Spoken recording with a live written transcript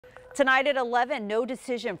Tonight at 11, no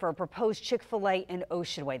decision for a proposed Chick-fil-A in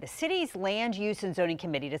Oceanway. The city's Land Use and Zoning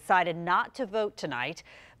Committee decided not to vote tonight,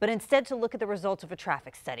 but instead to look at the results of a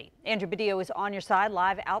traffic study. Andrew Badillo is on your side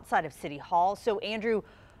live outside of City Hall. So Andrew,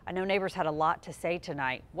 I know neighbors had a lot to say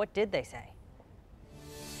tonight. What did they say?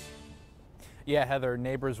 Yeah, Heather,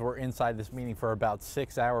 neighbors were inside this meeting for about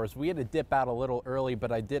 6 hours. We had to dip out a little early,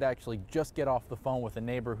 but I did actually just get off the phone with a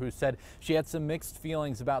neighbor who said she had some mixed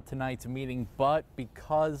feelings about tonight's meeting, but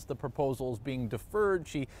because the proposal is being deferred,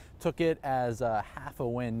 she took it as a half a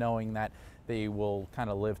win, knowing that they will kind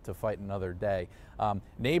of live to fight another day.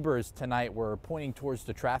 Neighbors tonight were pointing towards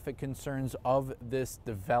the traffic concerns of this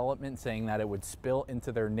development, saying that it would spill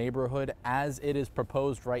into their neighborhood. As it is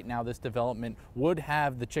proposed right now, this development would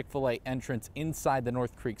have the Chick-fil-A entrance inside the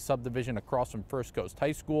North Creek subdivision across from First Coast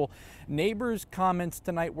High School. Neighbors' comments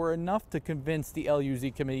tonight were enough to convince the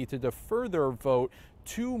LUZ committee to defer their vote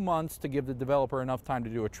 2 months to give the developer enough time to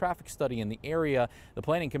do a traffic study in the area. The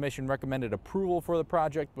Planning Commission recommended approval for the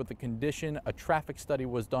project with the condition a traffic study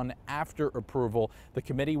was done after approval. The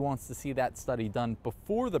committee wants to see that study done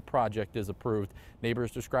before the project is approved. Neighbors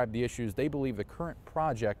described the issues they believe the current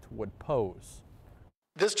project would pose.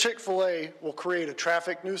 This Chick-fil-A will create a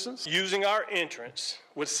traffic nuisance. Using our entrance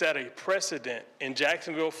would set a precedent in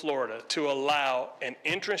Jacksonville, Florida, to allow an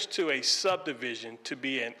entrance to a subdivision to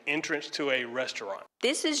be an entrance to a restaurant.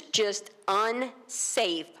 This is just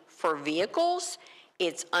unsafe for vehicles.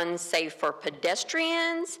 It's unsafe for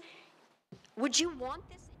pedestrians. Would you want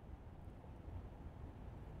this?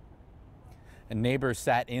 And neighbors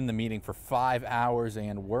sat in the meeting for 5 hours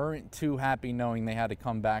and weren't too happy knowing they had to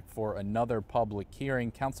come back for another public hearing.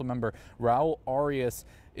 Councilmember Raul Arias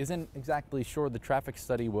isn't exactly sure the traffic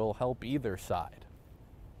study will help either side.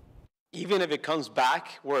 Even if it comes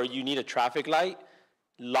back where you need a traffic light,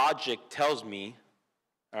 logic tells me,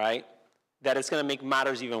 all right, that it's going to make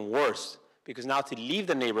matters even worse, because now to leave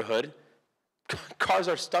the neighborhood, cars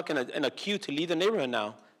are stuck in a queue to leave the neighborhood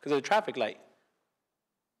now because of the traffic light.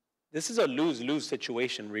 This is a lose-lose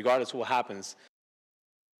situation, regardless of what happens.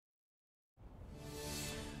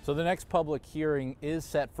 So the next public hearing is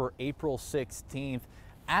set for April 16th.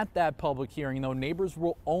 At that public hearing, though, neighbors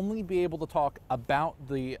will only be able to talk about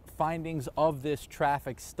the findings of this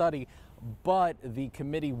traffic study, but the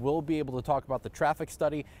committee will be able to talk about the traffic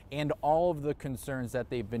study and all of the concerns that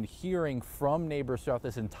they've been hearing from neighbors throughout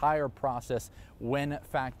this entire process when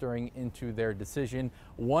factoring into their decision.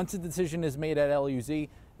 Once a decision is made at LUZ,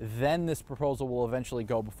 then this proposal will eventually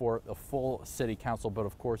go before the full city council, but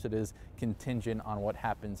of course it is contingent on what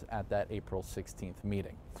happens at that April 16th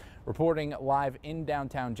meeting. Reporting live in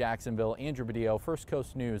downtown Jacksonville, Andrew Badillo, First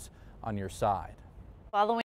Coast News on your side. Following